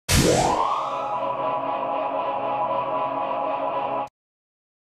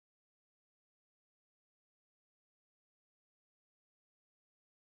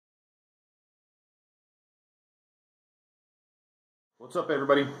What's up,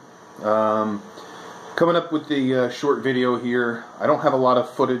 everybody? Coming up with the short video here. I don't have a lot of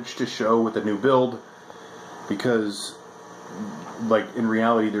footage to show with the new build because, like, in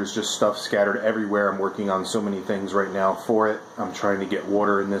reality there's just stuff scattered everywhere. I'm working on so many things right now for it. I'm trying to get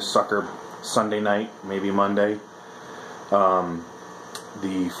water in this sucker Sunday night, maybe Monday.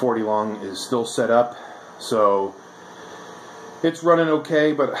 The 40 long is still set up, so it's running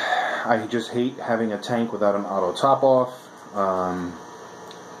okay, but I just hate having a tank without an auto top off.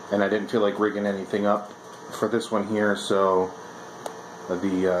 And I didn't feel like rigging anything up for this one here, so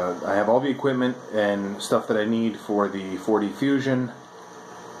I have all the equipment and stuff that I need for the 40 Fusion,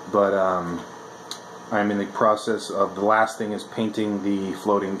 but I'm in the process of, the last thing is painting the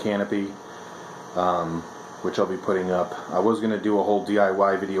floating canopy, which I'll be putting up. I was going to do a whole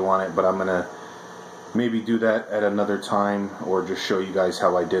DIY video on it, but I'm going to maybe do that at another time, or just show you guys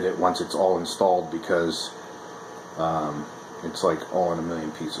how I did it once it's all installed, because it's like all in a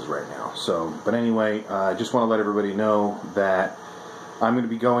million pieces right now. So, but anyway, I just want to let everybody know that I'm going to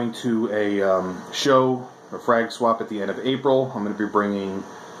be going to a show, a frag swap at the end of April. I'm going to be bringing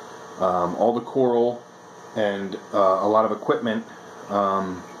all the coral and a lot of equipment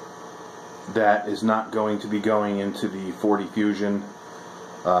that is not going to be going into the 40 Fusion.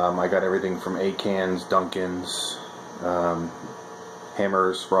 I got everything from A-cans, Duncans,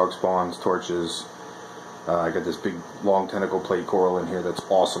 hammers, frog spawns, torches. I got this big long tentacle plate coral in here that's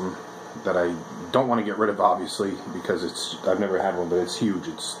awesome, that I don't want to get rid of, obviously, because I've never had one, but it's huge.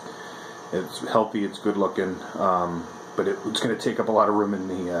 It's healthy, it's good looking, but it's going to take up a lot of room in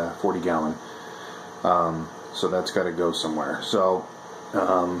the 40 gallon. So that's got to go somewhere. So,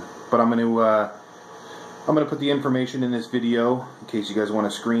 but I'm going to put the information in this video in case you guys want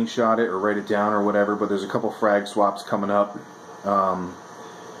to screenshot it or write it down or whatever. But there's a couple frag swaps coming up.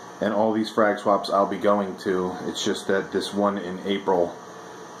 And all these frag swaps I'll be going to. It's just that this one in April,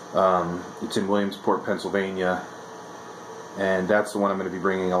 it's in Williamsport, Pennsylvania, and that's the one I'm going to be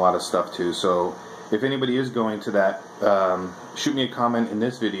bringing a lot of stuff to. So if anybody is going to that, shoot me a comment in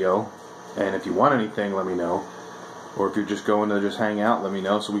this video, and if you want anything, let me know. Or if you're just going to just hang out, let me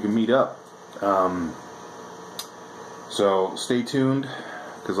know so we can meet up. So stay tuned,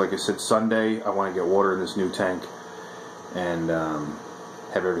 because like I said, Sunday I want to get water in this new tank and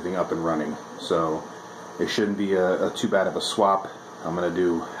have everything up and running. So it shouldn't be too bad of a swap. I'm going to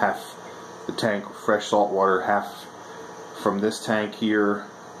do half the tank fresh salt water, half from this tank here,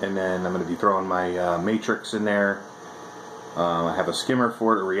 and then I'm going to be throwing my matrix in there. I have a skimmer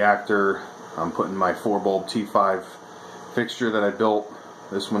for it, a reactor. I'm putting my 4-bulb T5 fixture that I built.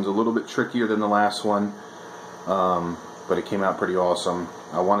 This one's a little bit trickier than the last one, but it came out pretty awesome.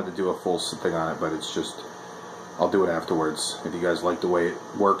 I wanted to do a full thing on it, but it's just, I'll do it afterwards. If you guys like the way it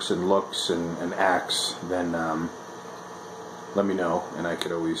works and looks and acts, then let me know, and I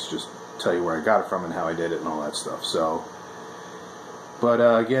could always just tell you where I got it from and how I did it and all that stuff. So, but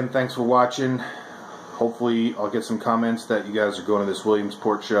again, thanks for watching. Hopefully I'll get some comments that you guys are going to this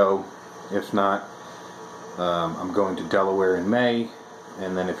Williamsport show. If not, I'm going to Delaware in May,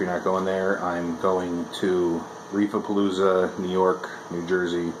 and then if you're not going there, I'm going to Reefapalooza, New York, New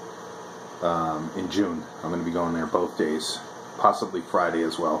Jersey, in June. I'm going to be going there both days, possibly Friday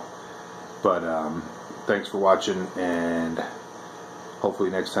as well. But thanks for watching, and hopefully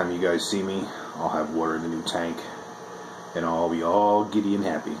next time you guys see me, I'll have water in the new tank, and I'll be all giddy and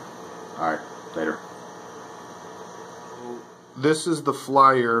happy. Alright, later. This is the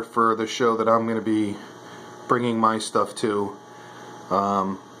flyer for the show that I'm going to be bringing my stuff to.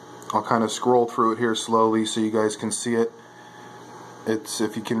 I'll kind of scroll through it here slowly so you guys can see it.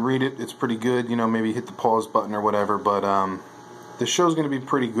 If you can read it, it's pretty good. You know, maybe hit the pause button or whatever. But the show's going to be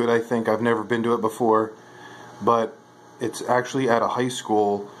pretty good, I think. I've never been to it before, but it's actually at a high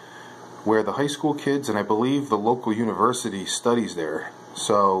school where the high school kids, and I believe the local university, studies there.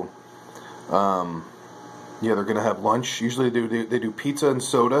 So, yeah, they're going to have lunch. Usually they do pizza and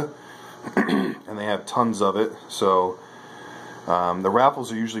soda, and they have tons of it. So the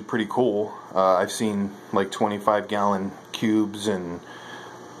raffles are usually pretty cool. I've seen like 25-gallon cubes and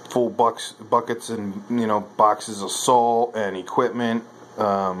full buckets and, you know, boxes of salt and equipment.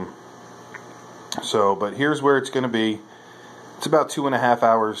 But here's where it's going to be. It's about 2.5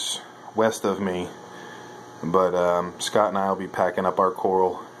 hours west of me. But Scott and I will be packing up our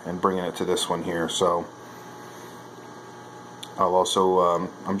coral and bringing it to this one here. So I'll also,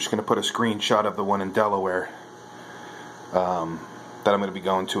 I'm just going to put a screenshot of the one in Delaware. that I'm going to be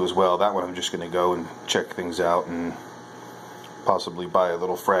going to as well. That one I'm just going to go and check things out and possibly buy a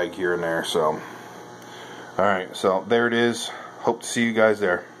little frag here and there. So, alright, so there it is. Hope to see you guys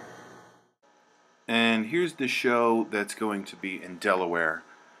there. And here's the show that's going to be in Delaware,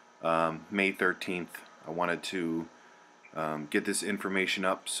 May 13th. I wanted to get this information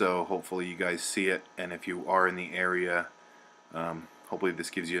up so hopefully you guys see it, and if you are in the area, hopefully this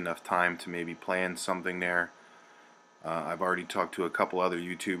gives you enough time to maybe plan something there. I've already talked to a couple other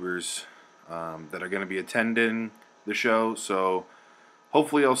YouTubers that are going to be attending the show, so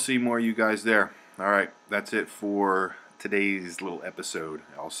hopefully I'll see more of you guys there. Alright, that's it for today's little episode.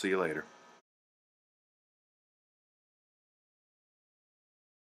 I'll see you later.